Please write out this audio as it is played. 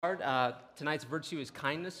Tonight's virtue is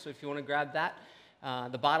kindness, so if you want to grab that.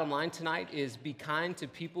 The bottom line tonight is be kind to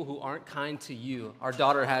people who aren't kind to you. Our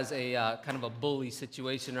daughter has a kind of a bully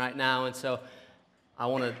situation right now, and so I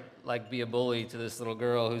want to be a bully to this little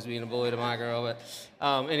girl who's being a bully to my girl. But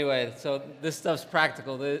anyway, so this stuff's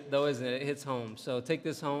practical, though, isn't it? It hits home. So take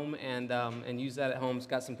this home and use that at home. It's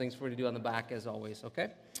got some things for you to do on the back, as always, okay?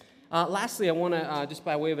 Lastly, I want to, just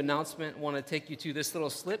by way of announcement, want to take you to this little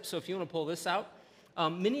slip. So if you want to pull this out.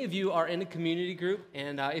 Many of you are in a community group,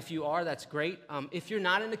 and if you are, that's great. If you're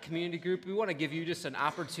not in a community group, we want to give you just an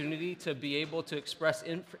opportunity to be able to express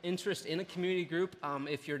interest in a community group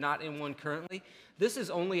if you're not in one currently. This is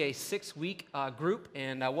only a 6-week group,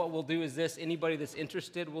 and what we'll do is this. Anybody that's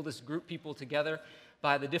interested, we'll just group people together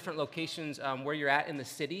by the different locations where you're at in the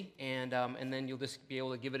city, and then you'll just be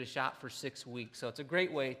able to give it a shot for 6 weeks. So it's a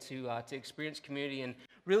great way to experience community and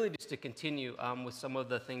really just to continue with some of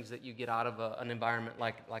the things that you get out of an environment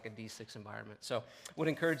like a D6 environment. So would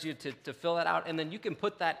encourage you to fill that out, and then you can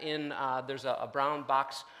put that in, there's a brown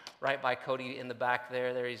box right by Cody in the back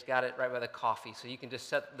there. He's got it right by the coffee, so you can just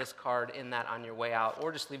set this card in that on your way out,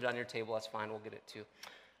 or just leave it on your table, that's fine, we'll get it too.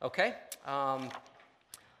 Okay?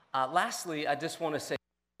 Lastly, I just want to say thank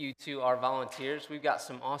you to our volunteers. We've got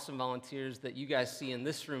some awesome volunteers that you guys see in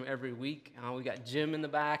this room every week. We've got Jim in the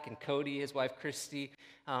back and Cody, his wife Christy.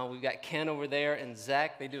 We've got Ken over there and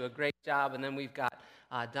Zach. They do a great job. And then we've got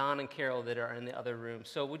Don and Carol that are in the other room.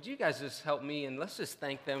 So would you guys just help me, and let's just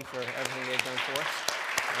thank them for everything they've done for us.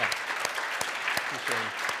 Yeah. Appreciate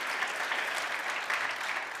it.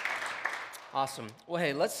 Awesome. Well,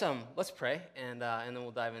 hey, let's pray, and then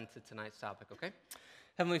we'll dive into tonight's topic, okay?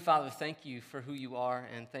 Heavenly Father, thank you for who you are,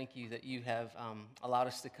 and thank you that you have allowed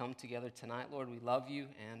us to come together tonight. Lord, we love you,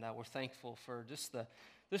 and we're thankful for just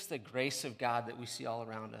the grace of God that we see all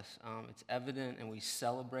around us. It's evident, and we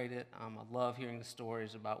celebrate it. I love hearing the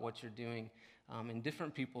stories about what you're doing in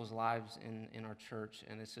different people's lives in our church,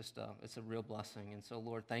 and it's just it's a real blessing. And so,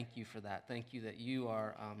 Lord, thank you for that. Thank you that you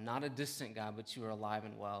are not a distant God, but you are alive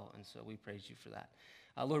and well, and so we praise you for that.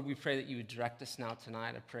 Lord, we pray that you would direct us now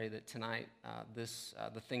tonight. I pray that tonight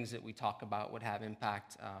the things that we talk about would have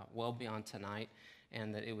impact well beyond tonight,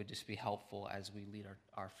 and that it would just be helpful as we lead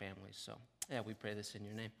our families. So, yeah, we pray this in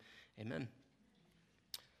your name. Amen.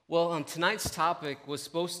 Well, tonight's topic was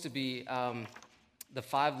supposed to be the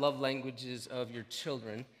 5 love languages of your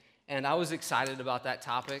children, and I was excited about that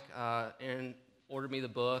topic. Aaron ordered me the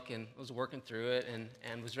book and was working through it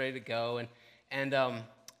and was ready to go, and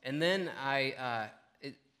then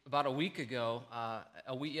about a week ago,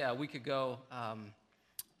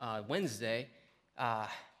 Wednesday,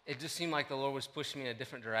 it just seemed like the Lord was pushing me in a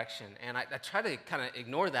different direction. And I tried to kind of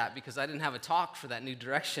ignore that because I didn't have a talk for that new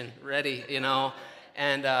direction ready,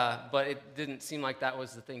 but it didn't seem like that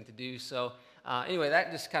was the thing to do. So anyway,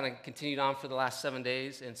 that just kind of continued on for the last 7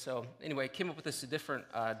 days. And so anyway, came up with this different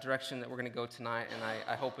direction that we're going to go tonight, and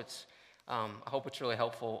I hope it's really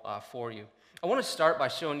helpful for you. I want to start by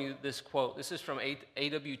showing you this quote. This is from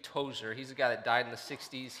A.W. Tozer. He's a guy that died in the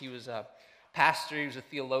 60s. He was a pastor. He was a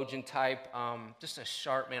theologian type, just a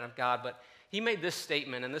sharp man of God. But he made this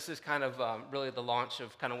statement, and this is kind of really the launch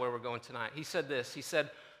of kind of where we're going tonight. He said this. He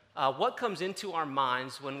said, what comes into our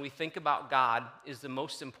minds when we think about God is the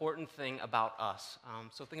most important thing about us.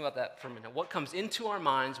 So think about that for a minute. What comes into our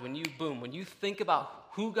minds when you think about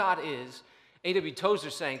who God is, A.W. Tozer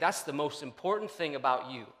is saying that's the most important thing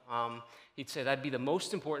about you. He'd say that'd be the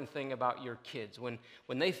most important thing about your kids. When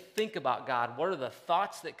they think about God, what are the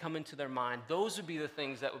thoughts that come into their mind? Those would be the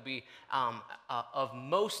things that would be of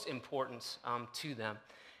most importance to them.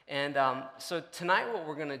 And so tonight what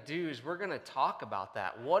we're going to do is we're going to talk about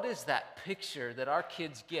that. What is that picture that our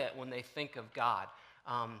kids get when they think of God?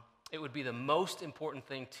 It would be the most important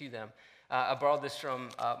thing to them. I borrowed this from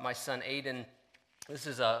my son Aiden. This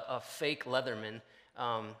is a fake Leatherman.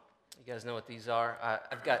 You guys know what these are.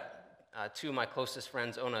 I've got 2 of my closest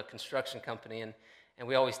friends own a construction company, and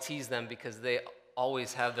we always tease them because they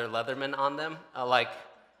always have their Leatherman on them, like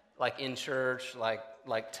in church,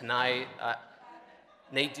 like tonight.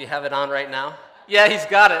 Nate, do you have it on right now? Yeah, he's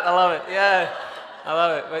got it. I love it. Yeah, I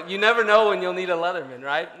love it. But you never know when you'll need a Leatherman,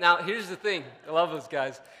 right? Now, here's the thing. I love those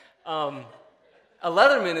guys. A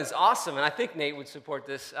Leatherman is awesome, and I think Nate would support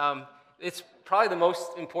this. It's probably the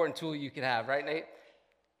most important tool you could have, right, Nate?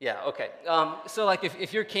 Yeah, okay. So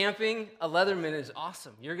if you're camping, a Leatherman is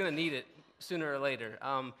awesome. You're going to need it sooner or later.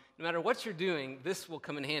 No matter what you're doing, this will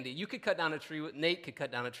come in handy. You could cut down a tree with, Nate could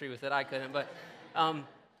cut down a tree with it, I couldn't,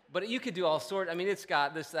 but you could do all sorts. I mean, it's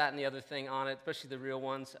got this, that, and the other thing on it, especially the real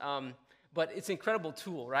ones. But it's an incredible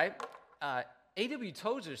tool, right? A.W.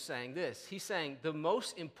 Tozer is saying this. He's saying the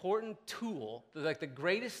most important tool, like the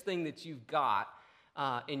greatest thing that you've got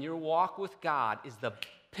in your walk with God is the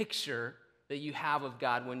picture that you have of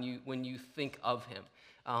God when you think of him.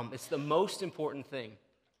 It's the most important thing.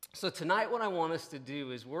 So tonight what I want us to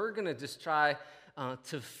do is we're going to just try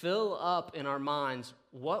to fill up in our minds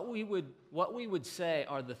what we would say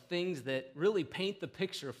are the things that really paint the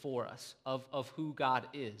picture for us of who God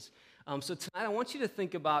is. So tonight I want you to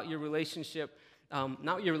think about your relationship,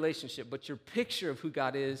 not your relationship, but your picture of who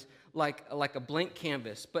God is like a blank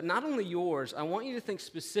canvas. But not only yours, I want you to think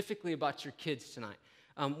specifically about your kids tonight.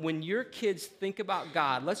 When your kids think about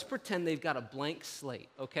God, let's pretend they've got a blank slate,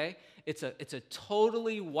 okay? It's a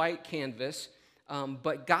totally white canvas,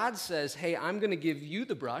 but God says, hey, I'm going to give you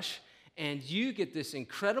the brush, and you get this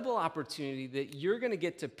incredible opportunity that you're going to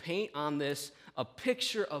get to paint on this a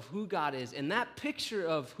picture of who God is. And that picture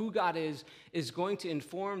of who God is going to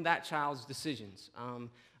inform that child's decisions.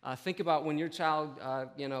 Think about when your child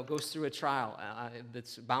goes through a trial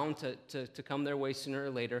that's bound to come their way sooner or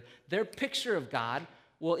later. Their picture of God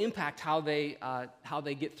will impact how they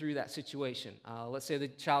get through that situation. Let's say the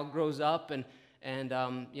child grows up and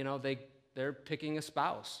they're picking a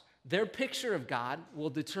spouse. Their picture of God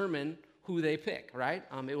will determine who they pick, right?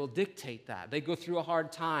 It will dictate that. They go through a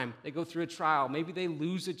hard time. They go through a trial. Maybe they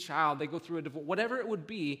lose a child. They go through a divorce. Whatever it would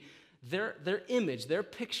be, their image, their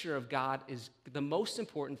picture of God is the most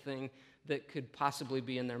important thing that could possibly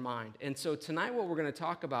be in their mind. And so tonight what we're going to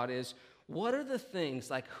talk about is what are the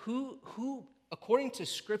things, like who according to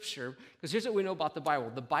Scripture, because here's what we know about the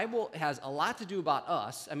Bible. The Bible has a lot to do about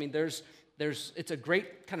us. I mean, it's a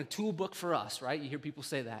great kind of tool book for us, right? You hear people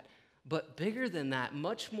say that. But bigger than that,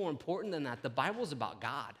 much more important than that, the Bible's about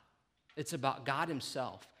God. It's about God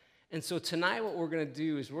himself. And so tonight what we're going to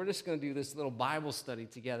do is we're just going to do this little Bible study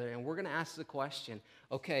together, and we're going to ask the question,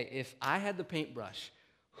 okay, if I had the paintbrush,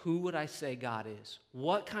 who would I say God is?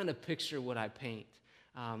 What kind of picture would I paint?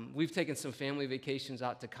 We've taken some family vacations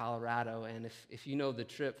out to Colorado, and if you know the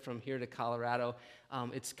trip from here to Colorado,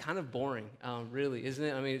 it's kind of boring, really, isn't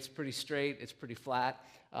it? I mean, it's pretty straight, it's pretty flat.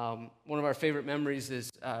 One of our favorite memories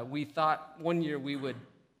is we thought one year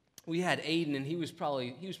we had Aiden, and he was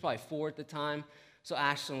probably 4 at the time, so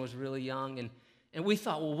Ashlyn was really young, and we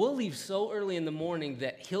thought, well, we'll leave so early in the morning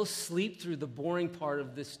that he'll sleep through the boring part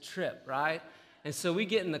of this trip, right? And so we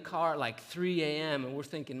get in the car at like 3 a.m. and we're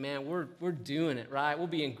thinking, man, we're doing it, right? We'll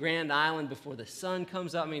be in Grand Island before the sun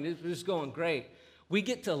comes up. I mean, it's just going great. We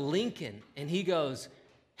get to Lincoln, and he goes,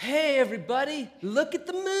 hey, everybody, look at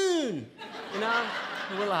the moon,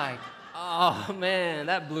 And we're like, oh, man,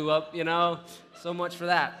 that blew up, so much for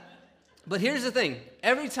that. But here's the thing.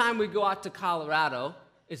 Every time we go out to Colorado,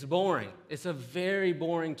 it's boring. It's a very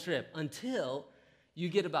boring trip until you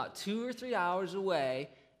get about 2 or 3 hours away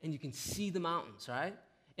and you can see the mountains, right?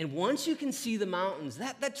 And once you can see the mountains,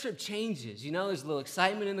 that trip changes. There's a little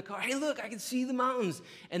excitement in the car. Hey, look, I can see the mountains.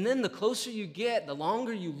 And then the closer you get, the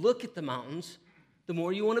longer you look at the mountains, the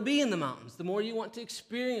more you want to be in the mountains, the more you want to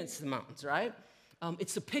experience the mountains, right?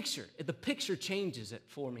 It's the picture. The picture changes it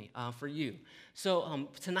for me, for you. So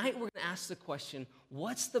tonight we're going to ask the question,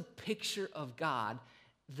 what's the picture of God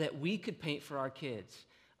that we could paint for our kids?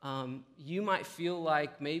 You might feel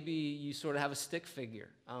like maybe you sort of have a stick figure,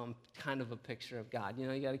 kind of a picture of God. You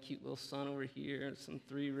got a cute little sun over here and some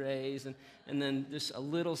 3 rays and then just a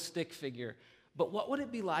little stick figure. But what would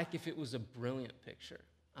it be like if it was a brilliant picture?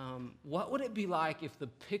 What would it be like if the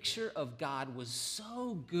picture of God was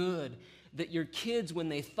so good that your kids, when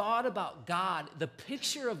they thought about God, the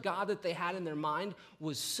picture of God that they had in their mind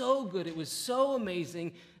was so good, it was so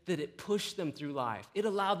amazing that it pushed them through life. It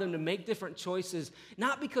allowed them to make different choices,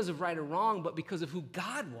 not because of right or wrong, but because of who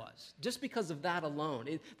God was. Just because of that alone,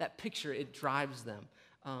 that picture, it drives them.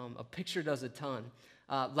 A picture does a ton.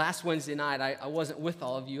 Last Wednesday night, I wasn't with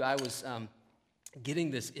all of you. I was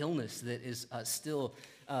getting this illness that is still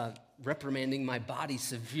reprimanding my body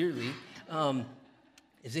severely.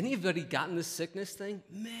 Has anybody gotten this sickness thing?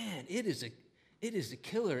 Man, it is a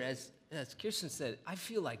killer. As Kirsten said, I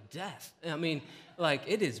feel like death. I mean, like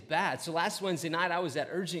it is bad. So last Wednesday night, I was at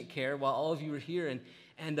urgent care while all of you were here,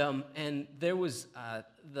 and there was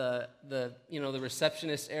the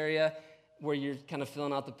receptionist area where you're kind of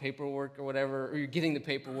filling out the paperwork or whatever, or you're getting the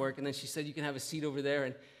paperwork, and then she said you can have a seat over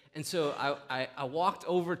there, and so I walked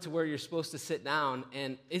over to where you're supposed to sit down,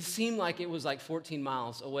 and it seemed like it was like 14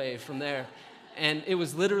 miles away from there. And it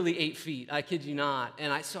was literally 8 feet, I kid you not.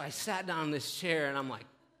 And so I sat down in this chair, and I'm like,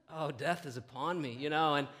 oh, death is upon me,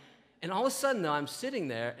 And all of a sudden, though, I'm sitting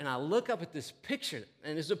there, and I look up at this picture,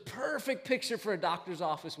 and it's a perfect picture for a doctor's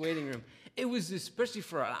office waiting room. It was this, especially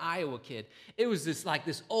for an Iowa kid, it was this like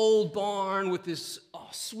this old barn with this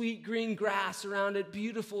sweet green grass around it,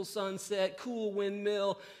 beautiful sunset, cool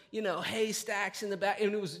windmill, haystacks in the back,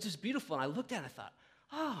 and it was just beautiful. And I looked at it and I thought,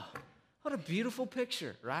 oh, what a beautiful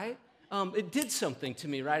picture, right? It did something to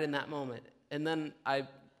me right in that moment. And then I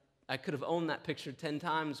could have owned that picture 10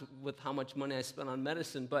 times with how much money I spent on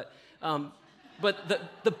medicine, but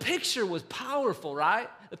the picture was powerful, right?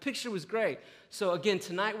 The picture was great. So again,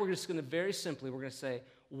 tonight we're just going to very simply, we're going to say,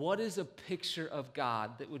 what is a picture of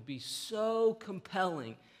God that would be so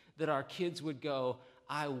compelling that our kids would go,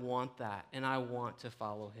 I want that, and I want to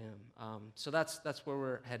follow him. So that's where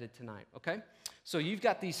we're headed tonight, okay? So you've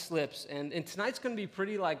got these slips, and tonight's going to be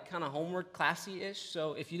pretty like kind of homework classy-ish,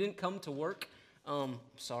 so if you didn't come to work,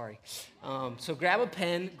 sorry. So grab a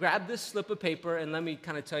pen, grab this slip of paper, and let me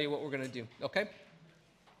kind of tell you what we're going to do, okay?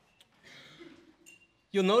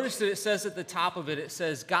 You'll notice that it says at the top of it, it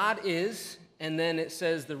says God is, and then it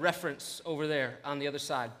says the reference over there on the other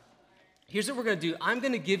side. Here's what we're going to do. I'm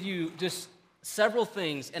going to give you just several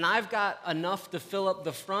things, and I've got enough to fill up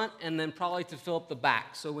the front and then probably to fill up the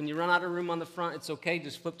back. So when you run out of room on the front, it's okay.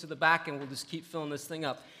 Just flip to the back, and we'll just keep filling this thing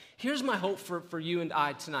up. Here's my hope for you and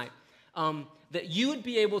I tonight. That you would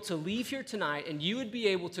be able to leave here tonight and you would be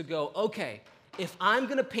able to go, okay, if I'm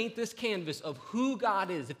going to paint this canvas of who God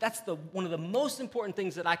is, if that's one of the most important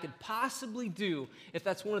things that I could possibly do, if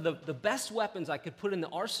that's one of the best weapons I could put in the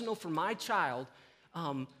arsenal for my child,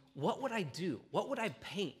 what would I do? What would I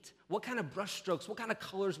paint? What kind of brush strokes, what kind of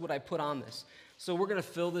colors would I put on this? So we're going to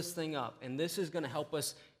fill this thing up, and this is going to help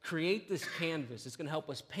us create this canvas. It's going to help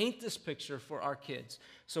us paint this picture for our kids.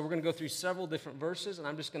 So we're going to go through several different verses, and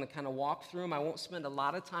I'm just going to kind of walk through them. I won't spend a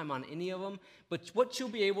lot of time on any of them, but what you'll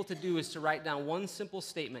be able to do is to write down one simple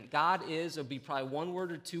statement. God is, it'll be probably one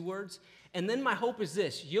word or two words, and then my hope is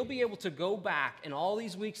this. You'll be able to go back in all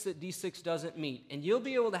these weeks that D6 doesn't meet, and you'll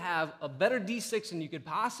be able to have a better D6 than you could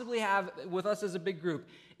possibly have with us as a big group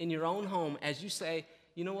in your own home as you say,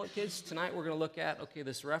 you know what, kids, tonight we're going to look at, okay,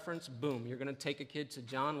 this reference, boom, you're going to take a kid to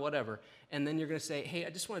John, whatever, and then you're going to say, hey, I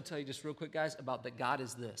just want to tell you just real quick, guys, about that God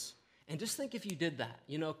is this. And just think if you did that,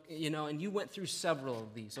 and you went through several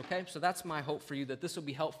of these, okay? So that's my hope for you, that this will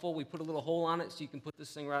be helpful. We put a little hole on it so you can put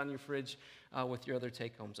this thing right on your fridge with your other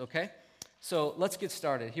take-homes, okay? So let's get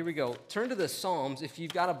started. Here we go. Turn to the Psalms if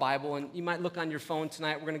you've got a Bible, and you might look on your phone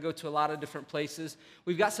tonight. We're going to go to a lot of different places.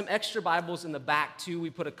 We've got some extra Bibles in the back, too. We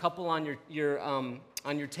put a couple on your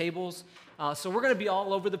tables. So we're going to be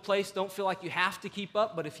all over the place. Don't feel like you have to keep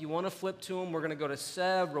up, but if you want to flip to them, we're going to go to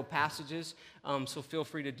several passages, so feel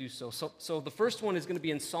free to do so. So the first one is going to be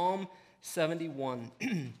in Psalm 71.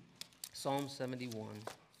 Psalm 71.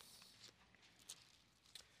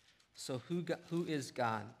 So who is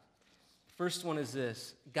God? First one is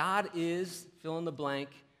this. God is, fill in the blank,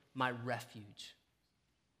 my refuge.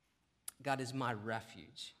 God is my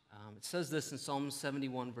refuge. It says this in Psalm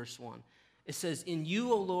 71, verse 1. It says, in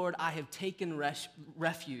you, O Lord, I have taken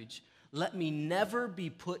refuge. Let me never be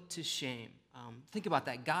put to shame. Think about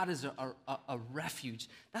that. God is a refuge.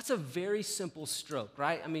 That's a very simple stroke,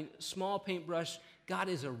 right? I mean, small paintbrush, God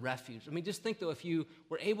is a refuge. I mean, just think, though, if you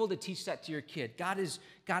were able to teach that to your kid, God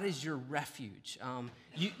is your refuge.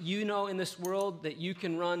 You know in this world that you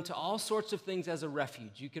can run to all sorts of things as a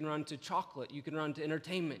refuge. You can run to chocolate. You can run to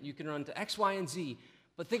entertainment. You can run to X, Y, and Z.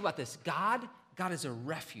 But think about this. God is a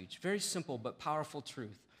refuge. Very simple but powerful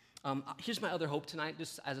truth. Here's my other hope tonight,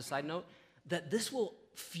 just as a side note, that this will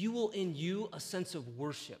fuel in you a sense of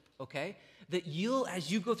worship, okay? That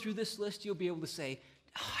as you go through this list, you'll be able to say,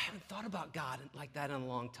 oh, I haven't thought about God like that in a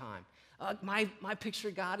long time. My picture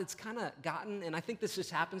of God, it's kind of gotten, and I think this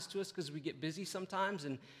just happens to us because we get busy sometimes,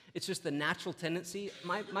 and it's just the natural tendency.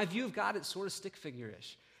 My view of God, it's sort of stick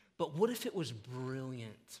figure-ish. But what if it was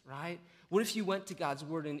brilliant, right? What if you went to God's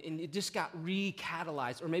Word and it just got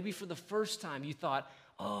recatalyzed? Or maybe for the first time you thought,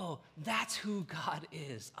 oh, that's who God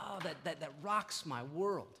is. Oh, that rocks my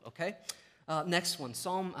world, okay? Next one,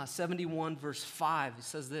 Psalm 71, verse 5. It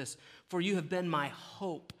says this, for you have been my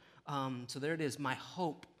hope. So there it is, my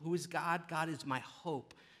hope. Who is God? God is my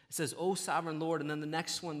hope. It says, oh, sovereign Lord. And then the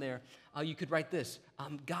next one there, you could write this.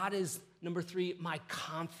 God is, number 3, my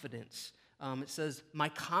confidence. It says, my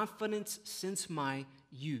confidence since my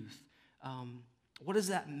youth. What does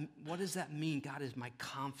that mean? God is my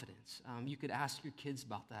confidence. You could ask your kids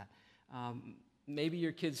about that. Maybe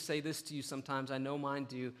your kids say this to you sometimes. I know mine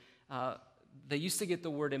do. They used to get the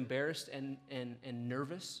word embarrassed and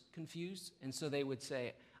nervous confused, and so they would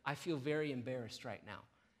say, I feel very embarrassed right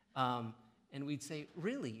now. And we'd say,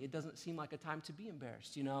 really, it doesn't seem like a time to be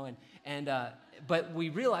embarrassed, you know? But we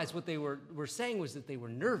realized what they were saying was that they were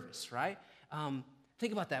nervous, right?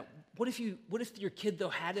 Think about that. What if your kid, though,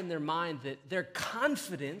 had in their mind that their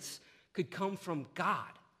confidence could come from God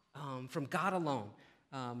alone?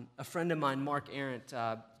 A friend of mine, Mark Arendt,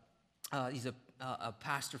 he's a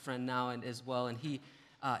pastor friend now and as well, and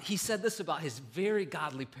he said this about his very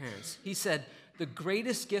godly parents. He said, the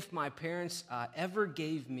greatest gift my parents ever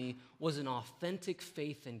gave me was an authentic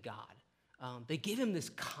faith in God. They gave him this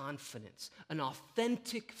confidence, an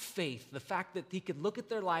authentic faith, the fact that he could look at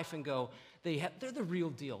their life and go, they're the real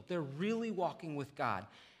deal. They're really walking with God.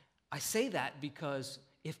 I say that because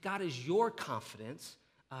if God is your confidence,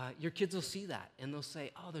 your kids will see that, and they'll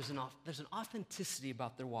say, oh, there's an authenticity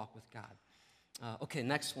about their walk with God. Okay,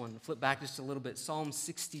 next one. Flip back just a little bit. Psalm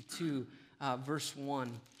 62, verse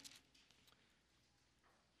 1.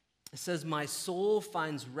 It says, my soul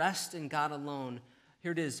finds rest in God alone.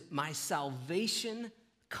 Here it is. My salvation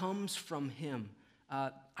comes from him.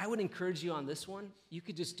 I would encourage you on this one. You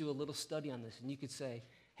could just do a little study on this, and you could say,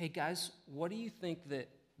 hey, guys, what do you think that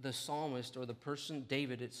the psalmist or the person,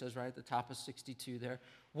 David, it says right at the top of 62 there,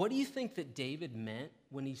 what do you think that David meant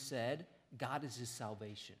when he said, God is his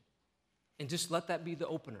salvation? And just let that be the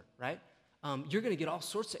opener, right? You're going to get all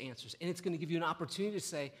sorts of answers, and it's going to give you an opportunity to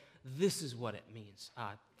say, this is what it means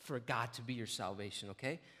for God to be your salvation,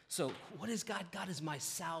 okay? So what is God? God is my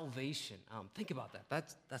salvation. Think about that.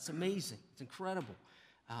 That's amazing. It's incredible.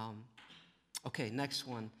 Okay, next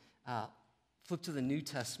one. Flip to the New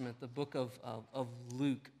Testament, the book of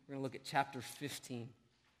Luke. We're going to look at chapter 15.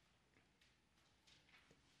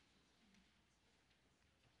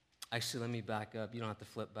 Actually, let me back up. You don't have to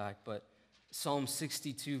flip back, but Psalm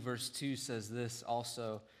 62, verse 2 says this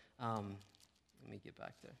also. Let me get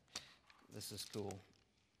back there. This is cool.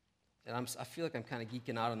 And I feel like I'm kind of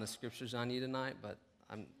geeking out on the scriptures on you tonight, but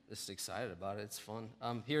I'm just excited about it. It's fun.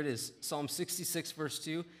 Here it is, Psalm 66, verse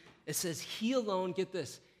 2. It says, he alone, get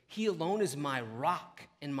this, he alone is my rock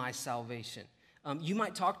and my salvation. You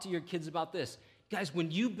might talk to your kids about this. Guys, when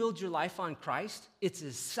you build your life on Christ, it's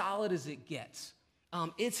as solid as it gets.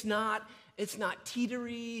 It's not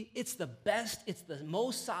teetery. It's the best. It's the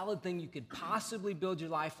most solid thing you could possibly build your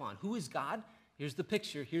life on. Who is God? Here's the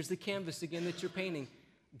picture. Here's the canvas again that you're painting.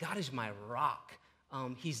 God is my rock.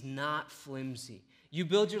 He's not flimsy. You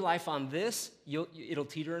build your life on this, it'll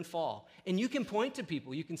teeter and fall. And you can point to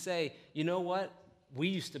people. You can say, you know what? We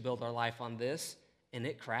used to build our life on this, and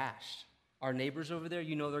it crashed. Our neighbors over there,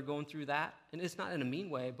 you know they're going through that. And it's not in a mean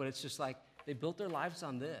way, but it's just like they built their lives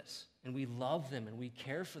on this. And we love them, and we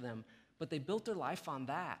care for them. But they built their life on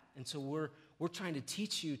that. And so we're trying to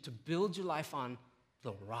teach you to build your life on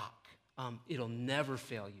the rock. It'll never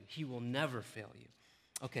fail you. He will never fail you.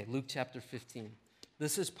 Okay, Luke chapter 15.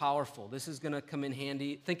 This is powerful. This is going to come in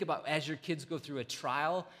handy. Think about as your kids go through a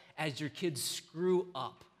trial, as your kids screw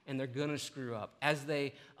up, and they're going to screw up, as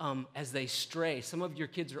they stray. Some of your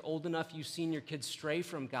kids are old enough, you've seen your kids stray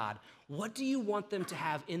from God. What do you want them to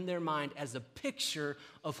have in their mind as a picture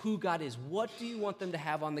of who God is? What do you want them to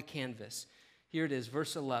have on the canvas? Here it is,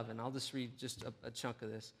 verse 11. I'll just read just a chunk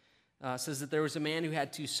of this. It says that there was a man who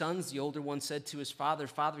had two sons. The older one said to his father,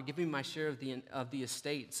 Father, give me my share of the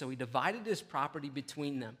estate. So he divided his property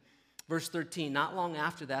between them. Verse 13, not long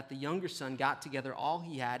after that, the younger son got together all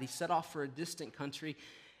he had. He set off for a distant country,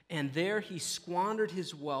 and there he squandered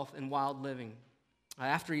his wealth in wild living.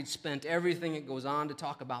 After he'd spent everything, it goes on to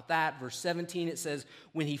talk about that. Verse 17, it says,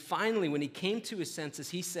 when he came to his senses,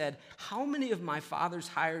 he said, how many of my father's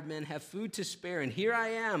hired men have food to spare? And here I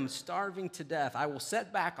am, starving to death. I will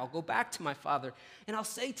set back. I'll go back to my father, and I'll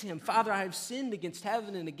say to him, Father, I have sinned against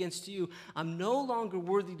heaven and against you. I'm no longer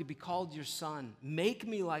worthy to be called your son. Make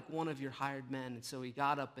me like one of your hired men. And so he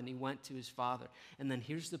got up and he went to his father. And then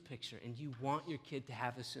here's the picture, and you want your kid to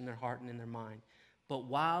have this in their heart and in their mind. But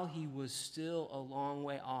while he was still a long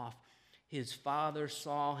way off, his father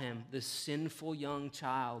saw him, this sinful young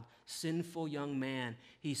child, sinful young man.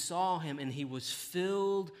 He saw him and he was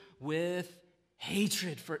filled with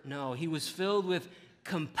hatred he was filled with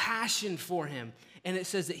compassion for him. And it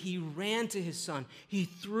says that he ran to his son. He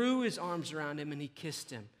threw his arms around him and he kissed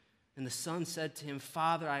him. And the son said to him,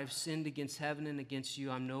 Father, I have sinned against heaven and against you.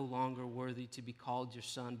 I'm no longer worthy to be called your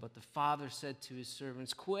son. But the father said to his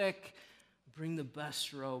servants, quick, bring the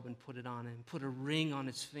best robe and put it on him. Put a ring on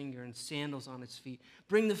his finger and sandals on his feet.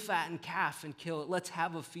 Bring the fattened calf and kill it. Let's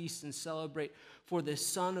have a feast and celebrate. For this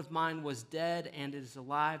son of mine was dead and is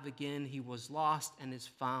alive again. He was lost and is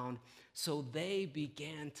found. So they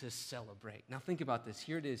began to celebrate. Now think about this.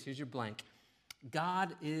 Here it is. Here's your blank.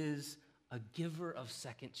 God is a giver of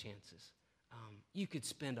second chances. You could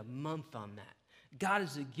spend a month on that. God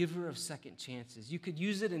is a giver of second chances. You could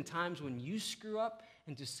use it in times when you screw up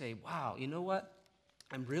and just say, wow, you know what?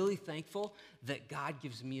 I'm really thankful that God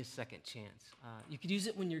gives me a second chance. You could use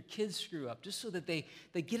it when your kids screw up, just so that they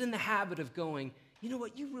get in the habit of going, you know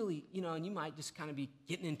what, you really, and you might just kind of be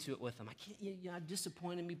getting into it with them. I can't, you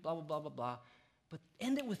disappointed me, blah, blah, blah, blah, blah. But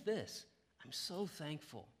end it with this. I'm so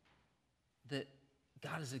thankful that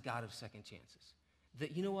God is a God of second chances.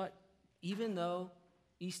 That, you know what, even though,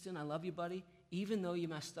 Easton, I love you, buddy, even though you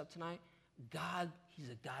messed up tonight, God, he's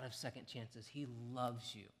a God of second chances. He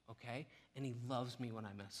loves you, okay? And he loves me when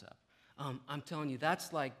I mess up. I'm telling you, that's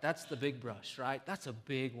the big brush, right? That's a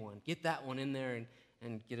big one. Get that one in there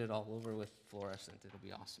and get it all over with fluorescent. It'll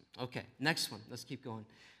be awesome. Okay, next one. Let's keep going.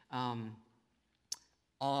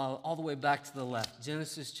 All the way back to the left.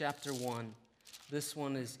 Genesis chapter 1. This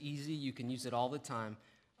one is easy. You can use it all the time.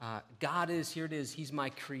 God is, here it is, he's my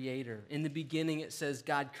creator. In the beginning, it says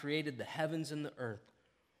God created the heavens and the earth.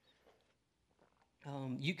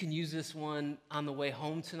 You can use this one on the way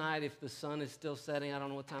home tonight if the sun is still setting. I don't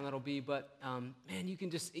know what time that'll be, but man, you can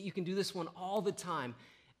do this one all the time.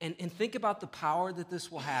 And think about the power that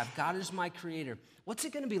this will have. God is my creator. What's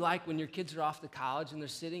it going to be like when your kids are off to college and they're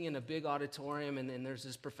sitting in a big auditorium and there's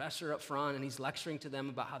this professor up front and he's lecturing to them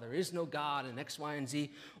about how there is no God and X, Y, and Z?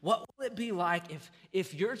 What will it be like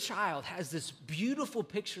if your child has this beautiful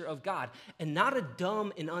picture of God, and not a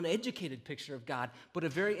dumb and uneducated picture of God, but a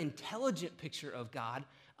very intelligent picture of God,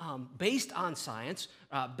 based on science,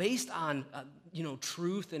 based on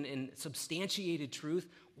truth and substantiated truth?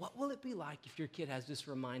 What will it be like if your kid has this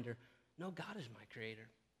reminder, no, God is my creator?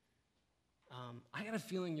 I got a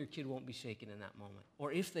feeling your kid won't be shaken in that moment.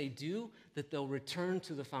 Or if they do, that they'll return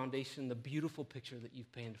to the foundation, the beautiful picture that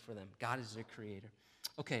you've painted for them. God is their creator.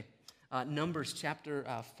 Okay, Numbers chapter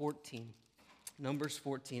 14. Numbers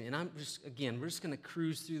 14. And we're just going to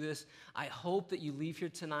cruise through this. I hope that you leave here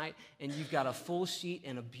tonight and you've got a full sheet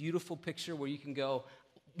and a beautiful picture where you can go,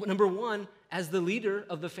 number one, as the leader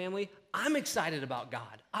of the family, I'm excited about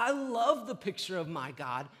God. I love the picture of my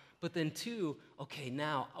God. But then two, okay,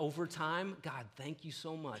 now over time, God, thank you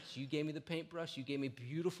so much. You gave me the paintbrush. You gave me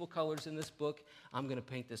beautiful colors in this book. I'm going to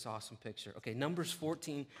paint this awesome picture. Okay, Numbers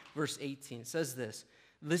 14, verse 18. It says this.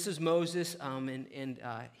 This is Moses, and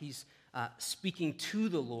he's speaking to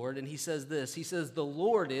the Lord, and he says this. He says,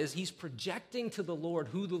 he's projecting to the Lord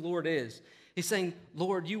who the Lord is. He's saying,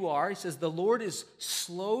 Lord, you are. He says, the Lord is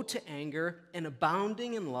slow to anger and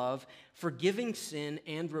abounding in love, forgiving sin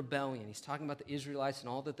and rebellion. He's talking about the Israelites and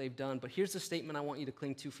all that they've done. But here's the statement I want you to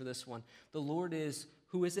cling to for this one. The Lord is,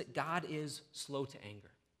 who is it? God is slow to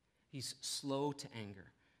anger. He's slow to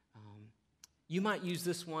anger. You might use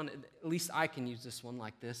this one, at least I can use this one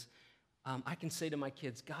like this. I can say to my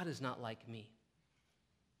kids, God is not like me.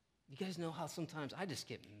 You guys know how sometimes I just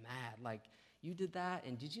get mad, like, you did that,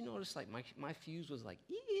 and did you notice, like, my fuse was like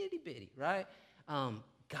itty bitty, right?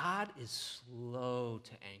 God is slow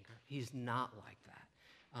to anger. He's not like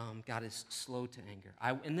that. God is slow to anger.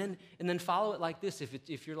 And then follow it like this.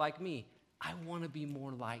 If you're like me, I want to be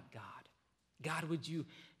more like God. God, would you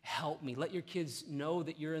help me? Let your kids know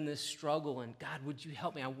that you're in this struggle, and God, would you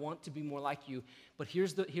help me? I want to be more like you. But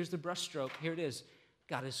here's the brush stroke. Here it is.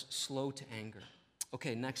 God is slow to anger.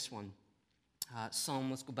 Okay, next one.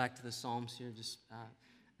 Let's go back to the Psalms here.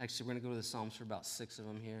 Actually, we're going to go to the Psalms for about 6 of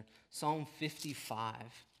them here. Psalm 55.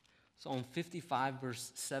 Psalm 55,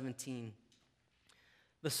 verse 17.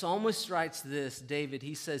 The psalmist writes this, David,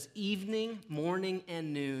 he says, evening, morning,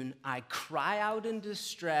 and noon, I cry out in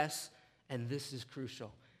distress, and this is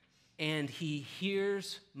crucial, and he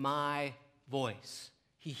hears my voice.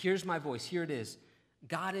 He hears my voice. Here it is.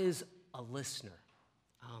 God is a listener.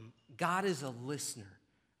 God is a listener.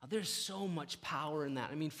 There's so much power in that.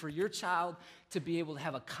 I mean, for your child to be able to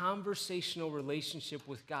have a conversational relationship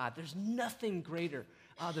with God, there's nothing greater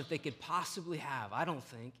that they could possibly have, I don't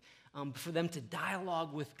think, for them to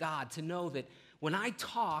dialogue with God, to know that when I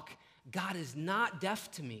talk, God is not deaf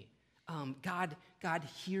to me. God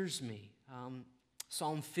hears me.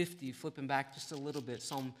 Psalm 50, flipping back just a little bit,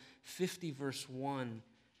 Psalm 50, verse 1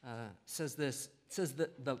 says this. It says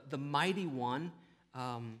that the mighty one,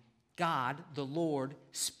 God, the Lord,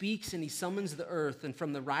 speaks and he summons the earth, and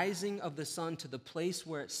from the rising of the sun to the place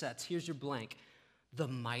where it sets, here's your blank, the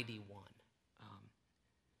mighty one.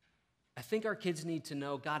 I think our kids need to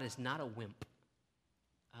know God is not a wimp.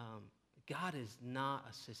 God is not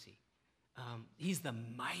a sissy. He's the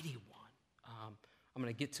mighty one. I'm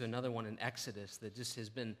going to get to another one in Exodus that just has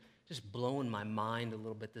been just blowing my mind a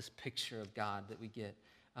little bit, this picture of God that we get.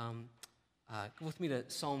 Go with me to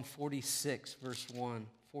Psalm 46, verse 1.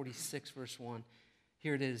 46, verse 1.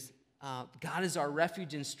 Here it is. God is our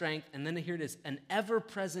refuge and strength. And then here it is, an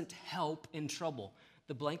ever-present help in trouble.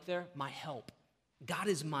 The blank there, my help. God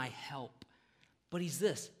is my help. But he's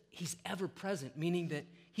ever-present, meaning that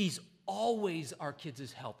he's always our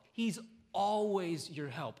kids' help. He's always your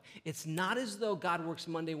help. It's not as though God works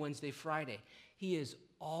Monday, Wednesday, Friday. He is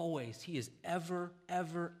ever,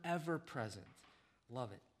 ever, ever present.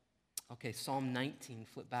 Love it. Okay, Psalm 19,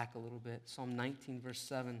 flip back a little bit. Psalm 19, verse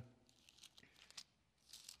 7.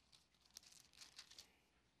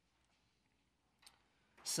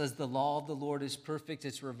 Says, the law of the Lord is perfect.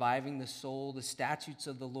 It's reviving the soul. The statutes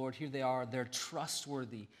of the Lord, here they are. They're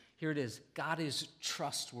trustworthy. Here it is. God is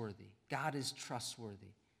trustworthy. God is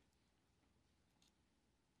trustworthy.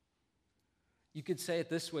 You could say it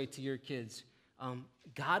this way to your kids.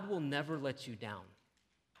 God will never let you down.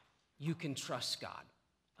 You can trust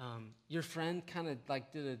God. Your friend kind of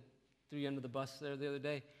like threw you under the bus there the other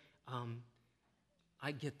day.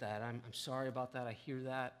 I get that. I'm sorry about that. I hear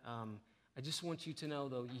that. I just want you to know,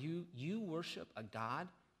 though, you worship a God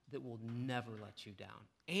that will never let you down.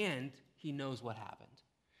 And he knows what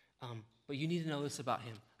happened. But you need to know this about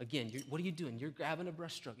him. Again, what are you doing? You're grabbing a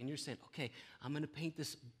brushstroke and you're saying, okay, I'm going to paint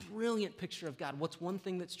this brilliant picture of God. What's one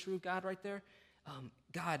thing that's true of God right there?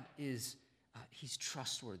 God is, he's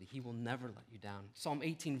trustworthy. He will never let you down. Psalm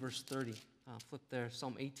 18, verse 30. Flip there.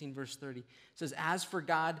 Psalm 18, verse 30. It says, as for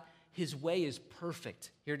God, his way is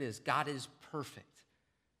perfect. Here it is. God is perfect.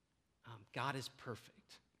 God is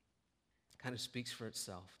perfect. Kind of speaks for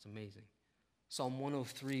itself. It's amazing. Psalm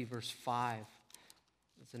 103, verse 5.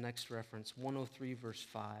 That's the next reference. 103, verse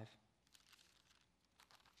 5.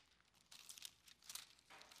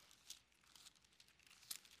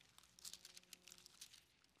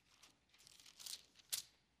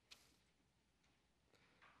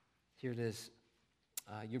 Here it is.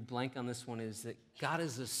 Your blank on this one is that God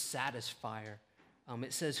is a satisfier.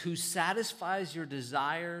 It says, who satisfies your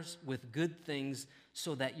desires with good things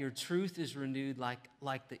so that your truth is renewed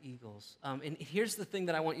like the eagles. And here's the thing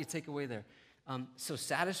that I want you to take away there. So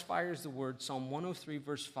satisfier is the word, Psalm 103,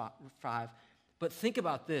 verse 5. But think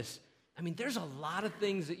about this. I mean, there's a lot of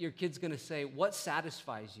things that your kid's going to say, what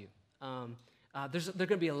satisfies you? There are going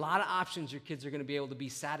to be a lot of options your kids are going to be able to be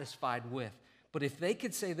satisfied with. But if they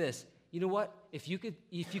could say this, you know what? If you could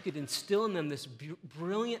instill in them this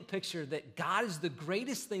brilliant picture that God is the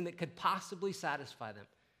greatest thing that could possibly satisfy them,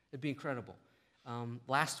 it'd be incredible.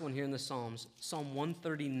 Last one here in the Psalms, Psalm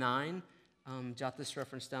 139. Jot this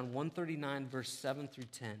reference down, 139, verse 7 through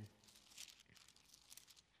 10.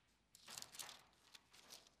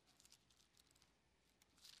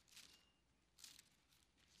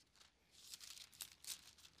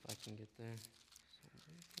 If I can get there.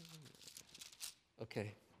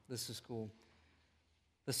 Okay. This is cool.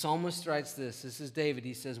 The psalmist writes this. This is David.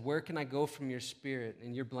 He says, where can I go from your spirit?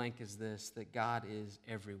 And your blank is this, that God is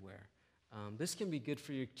everywhere. This can be good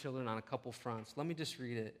for your children on a couple fronts. Let me just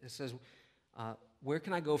read it. It says, where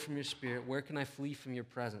can I go from your spirit? Where can I flee from your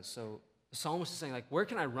presence? So the psalmist is saying, like, where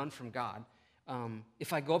can I run from God?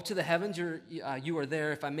 If I go up to the heavens, you are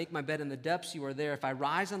there. If I make my bed in the depths, you are there. If I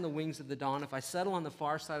rise on the wings of the dawn, if I settle on the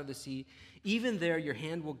far side of the sea, even there your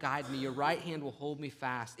hand will guide me, your right hand will hold me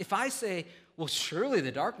fast. If I say, well, surely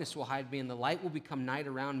the darkness will hide me and the light will become night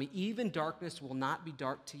around me, even darkness will not be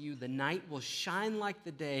dark to you. The night will shine like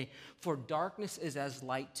the day, for darkness is as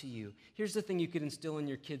light to you. Here's the thing you could instill in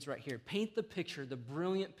your kids right here. Paint the picture, the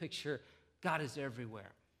brilliant picture. God is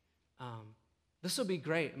everywhere. This will be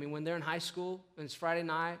great. I mean, when they're in high school and it's Friday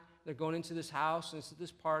night, they're going into this house and it's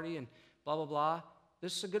this party and blah, blah, blah.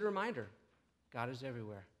 This is a good reminder. God is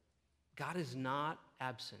everywhere. God is not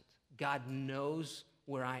absent. God knows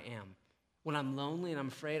where I am. When I'm lonely and I'm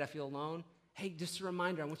afraid, I feel alone, hey, just a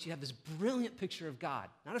reminder, I want you to have this brilliant picture of God.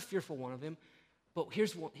 Not a fearful one of him, but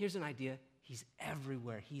here's an idea. He's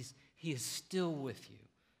everywhere. He is still with you.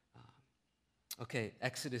 Okay,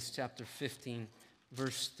 Exodus chapter 15,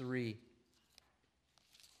 verse 3.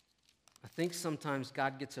 I think sometimes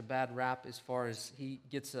God gets a bad rap as far as he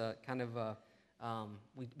gets a kind of a,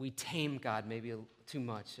 we tame God maybe too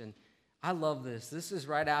much. And I love this. This is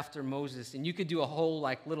right after Moses. And you could do a whole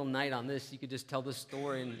little night on this. You could just tell this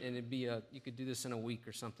story and it'd be you could do this in a week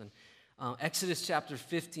or something. Exodus chapter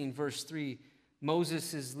 15, verse 3.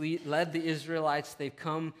 Moses has led the Israelites. They've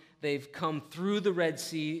come through the Red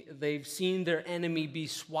Sea. They've seen their enemy be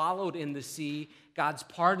swallowed in the sea. God's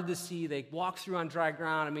parted the sea. They walk through on dry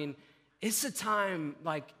ground. I mean, it's a time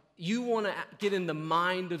you want to get in the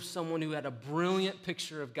mind of someone who had a brilliant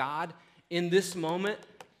picture of God. In this moment,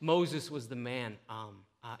 Moses was the man.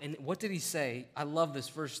 And what did he say? I love this,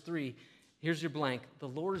 verse 3. Here's your blank. The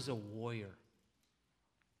Lord is a warrior.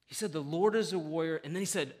 He said, the Lord is a warrior. And then he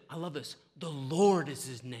said, I love this, the Lord is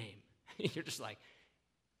his name. You're just like,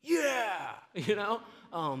 yeah, you know?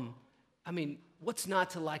 I mean, what's not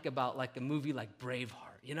to like about like a movie like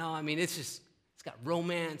Braveheart, you know? I mean, it's got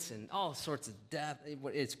romance and all sorts of death.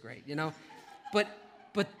 It's great, you know? But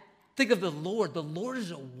think of the Lord. The Lord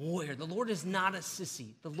is a warrior. The Lord is not a sissy.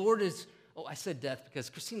 The Lord is, oh, I said death because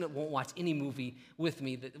Christina won't watch any movie with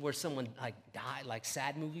me where someone like died, like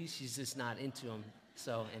sad movies. She's just not into them.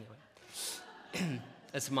 So anyway,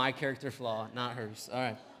 that's my character flaw, not hers. All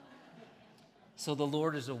right. So the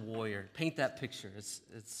Lord is a warrior. Paint that picture. It's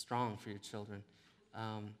strong for your children.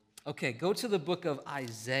 Okay, go to the book of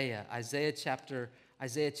Isaiah. Isaiah chapter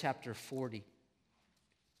 40.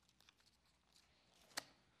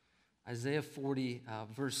 Isaiah 40,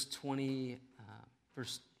 verse 20,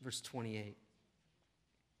 verse 28.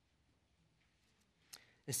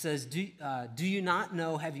 It says, do you not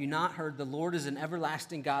know, have you not heard, the Lord is an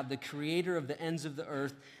everlasting God, the creator of the ends of the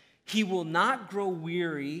earth. He will not grow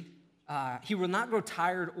weary, he will not grow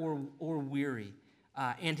tired or weary,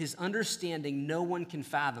 and his understanding no one can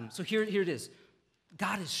fathom. So here it is.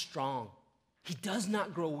 God is strong. He does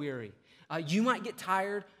not grow weary. You might get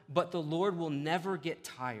tired, but the Lord will never get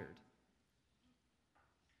tired.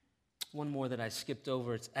 One more that I skipped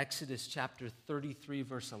over. It's Exodus chapter 33,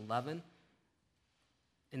 verse 11.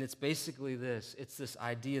 And it's basically this. It's this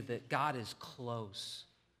idea that God is close.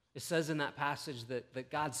 It says in that passage that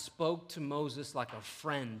God spoke to Moses like a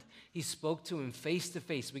friend. He spoke to him face to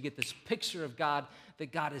face. We get this picture of God,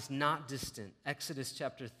 that God is not distant. Exodus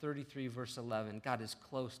chapter 33, verse 11. God is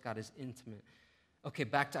close. God is intimate. Okay,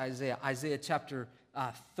 back to Isaiah. Isaiah chapter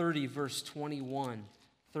 30, verse 21.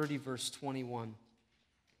 30, verse 21.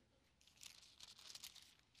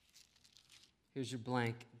 Here's your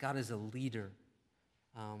blank. God is a leader.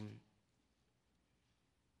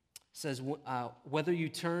 Says, whether you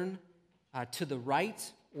turn to the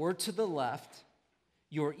right or to the left,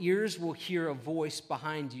 your ears will hear a voice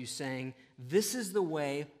behind you saying, this is the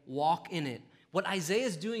way, walk in it. What Isaiah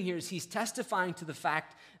is doing here is he's testifying to the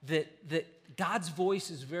fact that God's voice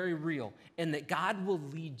is very real and that God will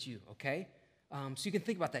lead you, okay? So you can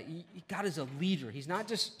think about that. God is a leader. He's not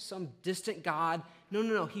just some distant God.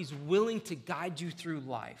 No. He's willing to guide you through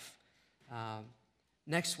life.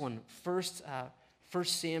 Next one, 1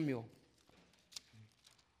 Samuel.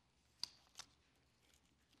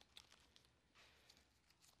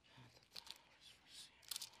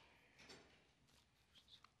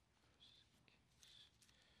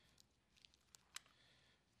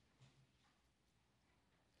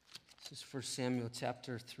 This is 1 Samuel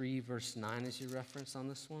chapter 3, verse 9 as your reference on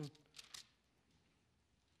this one. It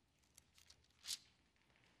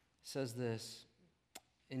says this.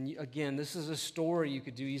 And again, this is a story you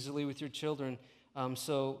could do easily with your children.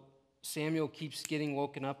 So Samuel keeps getting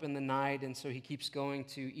woken up in the night, and so he keeps going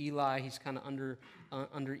to Eli. He's kind of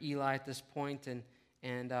under Eli at this point, and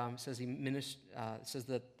says says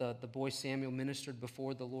that the boy Samuel ministered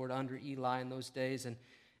before the Lord under Eli in those days, and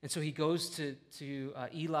so he goes to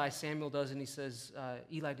Eli. Samuel does, and he says,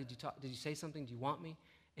 Eli, did you say something? Do you want me?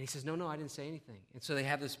 And he says, no, I didn't say anything. And so they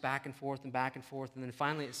have this back and forth. And then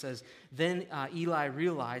finally it says, then Eli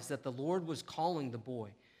realized that the Lord was calling the boy.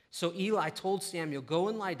 So Eli told Samuel, go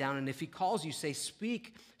and lie down, and if he calls you, say,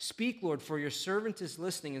 speak, Lord, for your servant is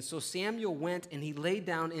listening. And so Samuel went, and he lay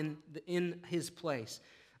down in his place.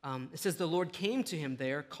 It says the Lord came to him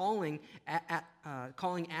there, calling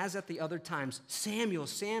as at the other times, Samuel,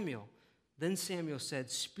 Samuel. Then Samuel said,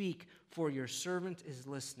 speak, for your servant is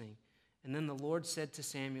listening. And then the Lord said to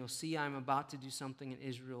Samuel, see, I am about to do something in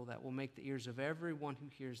Israel that will make the ears of everyone who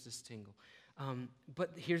hears this tingle.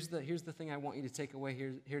 But here's the thing I want you to take away.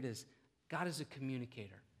 Here it is. God is a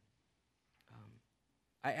communicator.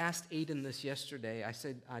 I asked Aiden this yesterday. I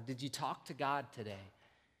said, did you talk to God today?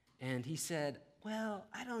 And he said, well,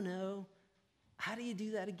 I don't know. How do you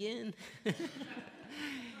do that again?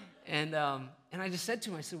 And I just said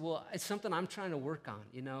to him, I said, well, it's something I'm trying to work on,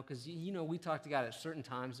 because, we talk to God at certain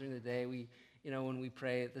times during the day. When we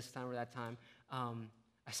pray at this time or that time.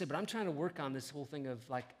 I said, but I'm trying to work on this whole thing of,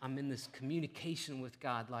 like, I'm in this communication with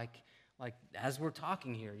God, like as we're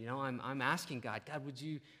talking here, I'm asking God, would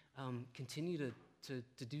you continue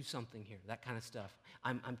to do something here, that kind of stuff.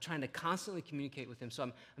 I'm trying to constantly communicate with him. So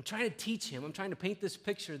I'm trying to teach him. I'm trying to paint this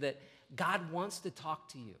picture that God wants to talk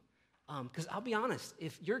to you. Because I'll be honest,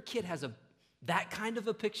 if your kid has that kind of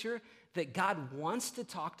a picture that God wants to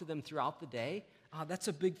talk to them throughout the day, that's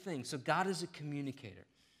a big thing. So God is a communicator.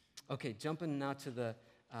 Okay, jumping now to the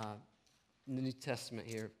New Testament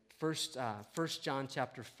here. First John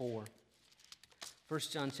chapter 4. 1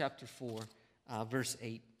 John chapter 4, verse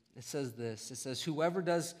 8. It says this. It says, whoever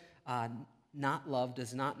does not love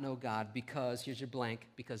does not know God because, here's your blank,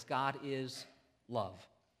 because God is love.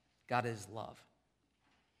 God is love.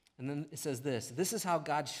 And then it says this is how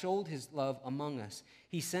God showed his love among us.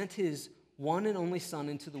 He sent his one and only Son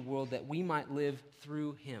into the world that we might live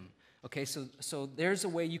through him. Okay, so there's a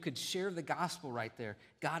way you could share the gospel right there.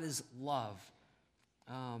 God is love.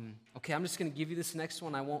 Okay, I'm just going to give you this next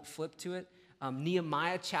one. I won't flip to it.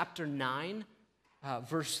 Nehemiah chapter 9,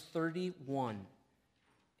 verse 31.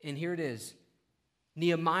 And here it is.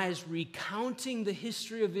 Nehemiah is recounting the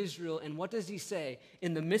history of Israel, and what does he say?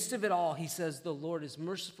 In the midst of it all, he says, the Lord is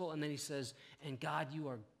merciful, and then he says, and God, you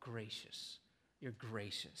are gracious. You're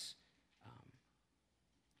gracious.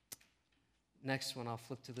 Next one, I'll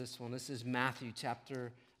flip to this one. This is Matthew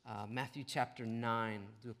chapter 9.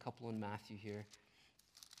 Do a couple in Matthew here.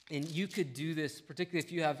 And you could do this, particularly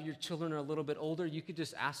if you have your children are a little bit older, you could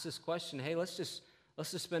just ask this question, hey, let's just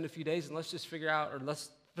spend a few days and let's just figure out,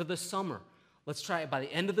 for the summer, let's try it. By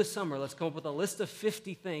the end of the summer, let's come up with a list of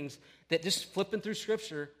 50 things that just flipping through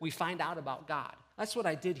Scripture, we find out about God. That's what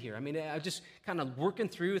I did here. I mean, I just kind of working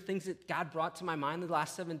through things that God brought to my mind the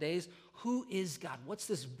last 7 days. Who is God? What's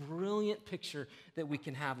this brilliant picture that we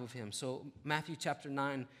can have of him? So Matthew chapter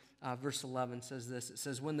 9, verse 11 says this. It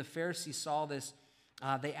says, when the Pharisees saw this,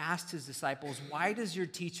 they asked his disciples, why does your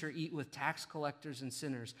teacher eat with tax collectors and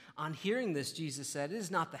sinners? On hearing this, Jesus said, it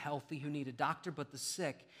is not the healthy who need a doctor, but the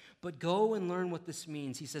sick. But go and learn what this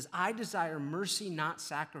means. He says, I desire mercy, not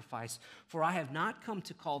sacrifice, for I have not come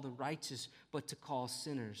to call the righteous, but to call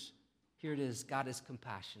sinners. Here it is, God is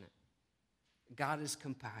compassionate. God is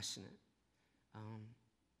compassionate.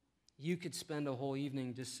 You could spend a whole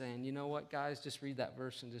evening just saying, you know what, guys, just read that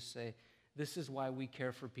verse and just say, this is why we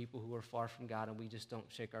care for people who are far from God and we just don't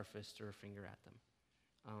shake our fist or a finger at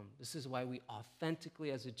them. This is why we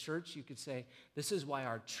authentically, as a church, you could say, this is why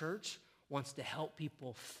our church wants to help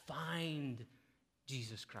people find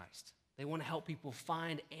Jesus Christ. They want to help people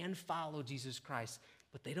find and follow Jesus Christ,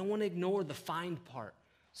 but they don't want to ignore the find part.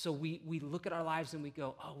 So we look at our lives and we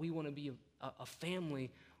go, oh, we want to be a family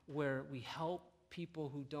where we help people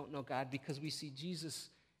who don't know God because we see Jesus,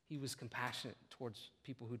 he was compassionate towards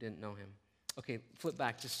people who didn't know him. Okay, flip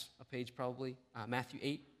back just a page probably. Matthew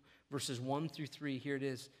 8, verses 1 through 3. Here it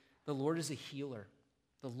is. The Lord is a healer.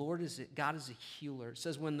 God is a healer. It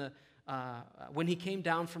says when he came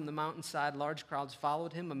down from the mountainside, large crowds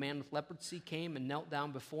followed him. A man with leprosy came and knelt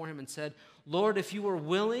down before him and said, Lord, if you are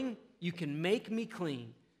willing, you can make me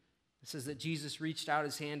clean. It says that Jesus reached out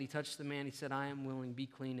his hand. He touched the man. He said, I am willing, be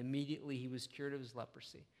clean. Immediately he was cured of his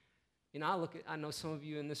leprosy. You know, I know some of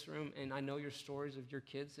you in this room, and I know your stories of your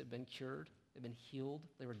kids that have been cured. They've been healed.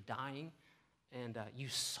 They were dying. And you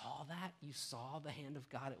saw that. You saw the hand of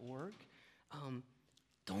God at work.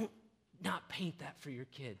 Don't not paint that for your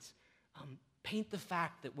kids. Paint the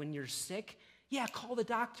fact that when you're sick, yeah, call the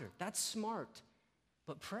doctor. That's smart.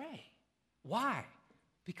 But pray. Why?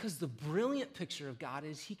 Because the brilliant picture of God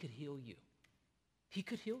is he could heal you. He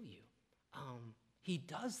could heal you. He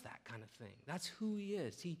does that kind of thing. That's who he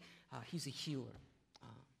is. He's a healer.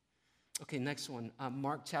 Okay, next one.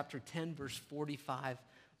 Mark chapter 10, verse 45.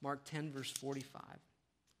 Mark 10, verse 45. I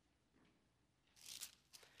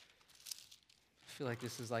feel like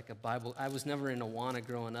this is like a Bible. I was never in Awana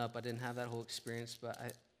growing up. I didn't have that whole experience, but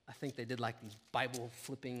I think they did like these Bible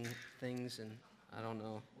flipping things, and I don't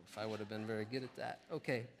know if I would have been very good at that.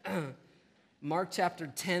 Okay. Mark chapter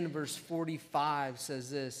 10, verse 45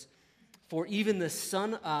 says this. For even the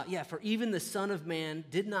Son of Man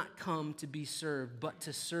did not come to be served, but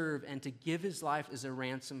to serve and to give his life as a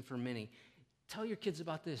ransom for many. Tell your kids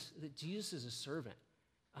about this, that Jesus is a servant.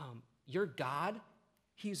 Your God,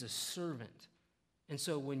 he's a servant. And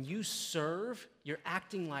so when you serve, you're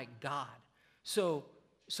acting like God. So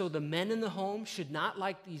the men in the home should not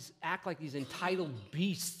act like these entitled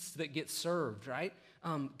beasts that get served, right?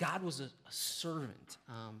 God was a servant.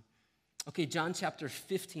 Okay, John chapter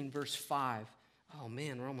 15, verse 5. Oh,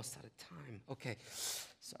 man, we're almost out of time. Okay,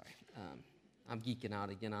 sorry. I'm geeking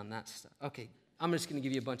out again on that stuff. Okay, I'm just going to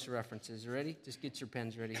give you a bunch of references. You ready? Just get your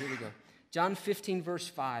pens ready. Here we go. John 15, verse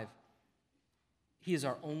 5. He is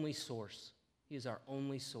our only source. He is our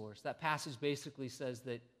only source. That passage basically says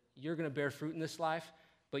that you're going to bear fruit in this life,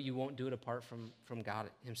 but you won't do it apart from God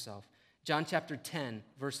himself. John chapter 10,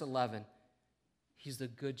 verse 11. He's the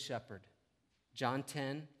good shepherd. John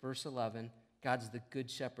 10, verse 11, God's the good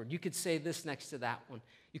shepherd. You could say this next to that one.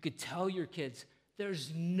 You could tell your kids,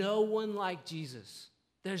 there's no one like Jesus.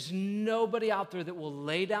 There's nobody out there that will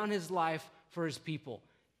lay down his life for his people.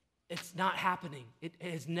 It's not happening. It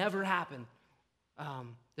has never happened.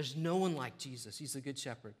 There's no one like Jesus. He's the good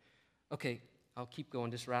shepherd. Okay, I'll keep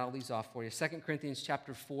going, just rattle these off for you. 2 Corinthians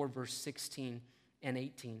chapter 4, verse 16 and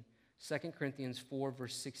 18. 2 Corinthians 4,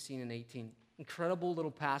 verse 16 and 18. Incredible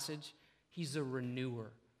little passage. He's a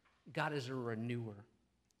renewer. God is a renewer.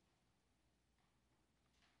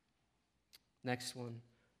 Next one.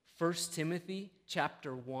 1 Timothy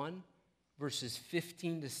chapter 1, verses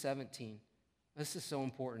 15 to 17. This is so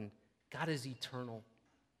important. God is eternal.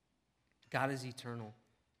 God is eternal.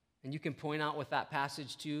 And you can point out with that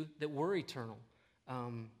passage too that we're eternal.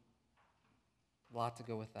 A lot to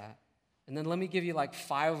go with that. And then let me give you like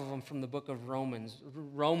 5 of them from the book of Romans.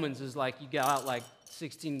 Romans is like you got out like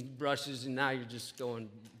 16 brushes and now you're just going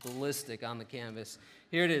ballistic on the canvas.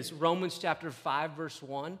 Here it is. Romans chapter 5, verse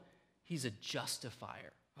 1. He's a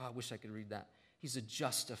justifier. Oh, I wish I could read that. He's a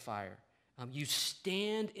justifier. You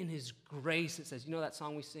stand in his grace, it says. You know that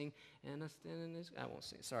song we sing? And I stand in his... I won't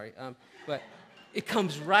sing it, sorry. But it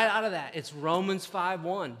comes right out of that. It's Romans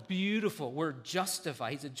 5:1. Beautiful. We're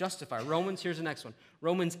justified. He's a justifier. Romans, here's the next one.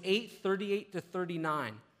 Romans 8:38 to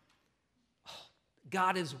 39. Oh,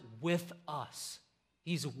 God is with us.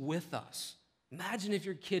 He's with us. Imagine if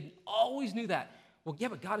your kid always knew that. Well, yeah,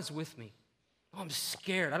 but God is with me. Oh, I'm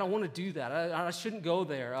scared. I don't want to do that. I shouldn't go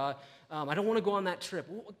there. I don't want to go on that trip.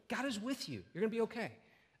 Well, God is with you. You're going to be okay.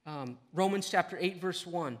 Romans chapter 8, verse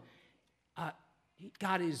 1.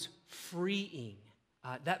 God is freeing.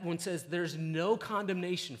 That one says there's no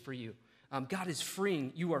condemnation for you. God is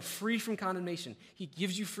freeing. You are free from condemnation. He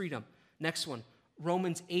gives you freedom. Next one,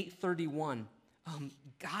 Romans 8:31.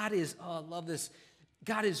 God is, I love this.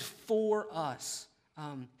 God is for us.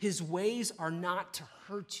 His ways are not to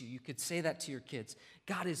hurt you. You could say that to your kids.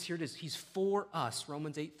 God is, here it is, he's for us,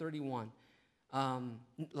 Romans 8:31.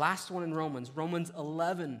 Last one in Romans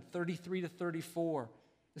 11:33 to 34.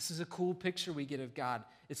 This is a cool picture we get of God.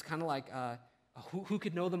 It's kind of like, who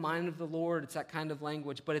could know the mind of the Lord? It's that kind of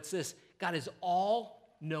language, but it's this, God is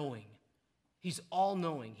all-knowing. He's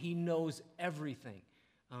all-knowing. He knows everything.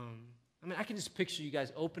 I can just picture you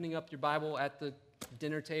guys opening up your Bible at the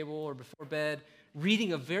dinner table or before bed,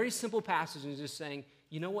 reading a very simple passage and just saying,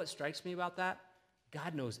 you know what strikes me about that?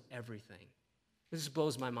 God knows everything. This just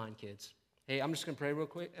blows my mind, kids. Hey, I'm just going to pray real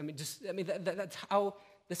quick.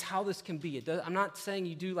 That's how this can be. I'm not saying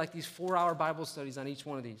you do like these 4-hour Bible studies on each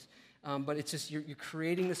one of these, but it's just you're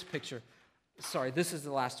creating this picture. Sorry, this is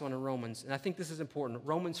the last one in Romans, and I think this is important.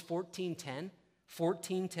 Romans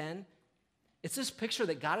 14:10. It's this picture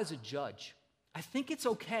that God is a judge. I think it's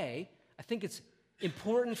okay. I think it's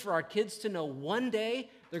important for our kids to know one day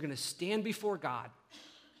they're going to stand before God.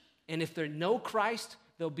 And if they know Christ,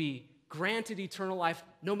 they'll be granted eternal life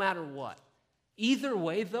no matter what. Either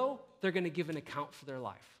way, though, they're going to give an account for their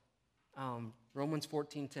life. Romans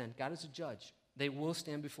 14:10. God is a judge. They will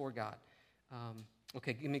stand before God.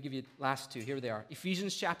 Okay, let me give you the last 2. Here they are.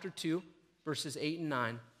 Ephesians chapter 2, verses 8 and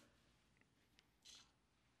 9.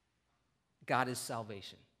 God is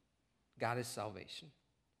salvation. God is salvation.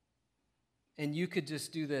 And you could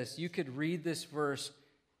just do this. You could read this verse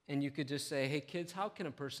and you could just say, hey, kids, how can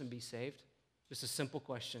a person be saved? Just a simple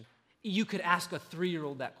question. You could ask a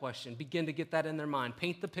 3-year-old that question. Begin to get that in their mind.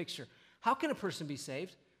 Paint the picture. How can a person be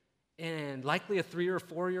saved? And likely a 3 or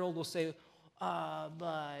 4-year-old will say,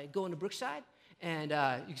 by going to Brookside. And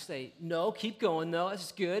you can say, no, keep going, though.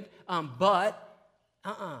 That's good. What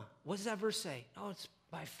does that verse say? Oh, it's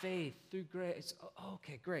by faith, through grace. Oh,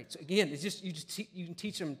 okay, great. So again, it's just you can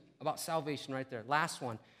teach them about salvation right there. Last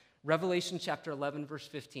one, Revelation chapter 11, verse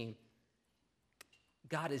 15.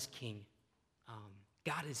 God is king.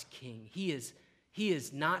 God is king. He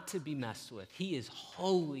is not to be messed with. He is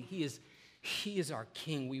holy. He is our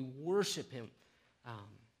king. We worship him.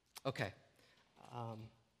 Okay. I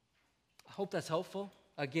hope that's helpful.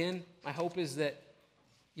 Again, my hope is that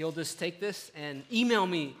you'll just take this and email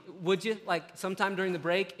me, would you? Like sometime during the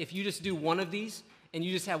break, if you just do one of these and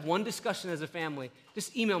you just have one discussion as a family,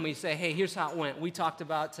 just email me, say, hey, here's how it went. We talked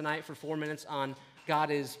about tonight for 4 minutes on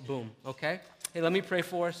God is boom, okay? Hey, let me pray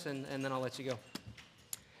for us and then I'll let you go.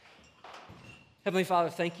 Heavenly Father,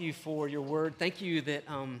 thank you for your word. Thank you that,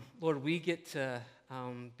 Lord, we get to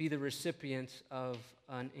be the recipients of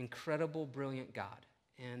an incredible, brilliant God.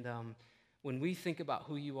 And when we think about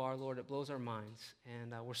who you are, Lord, it blows our minds,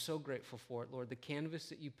 and we're so grateful for it, Lord. The canvas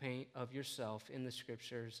that you paint of yourself in the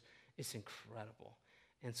scriptures is incredible.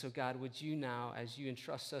 And so, God, would you now, as you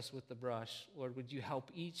entrust us with the brush, Lord, would you help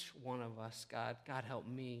each one of us, God? God, help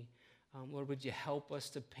me. Lord, would you help us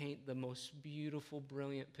to paint the most beautiful,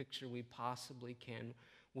 brilliant picture we possibly can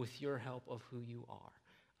with your help of who you are,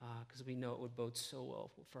 because we know it would bode so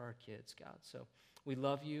well for our kids, God. So we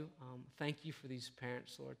love you. Thank you for these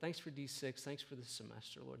parents, Lord. Thanks for D6. Thanks for this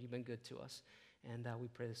semester, Lord. You've been good to us. And we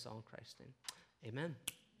pray this all in Christ's name. Amen.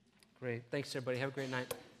 Great. Thanks, everybody. Have a great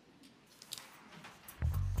night.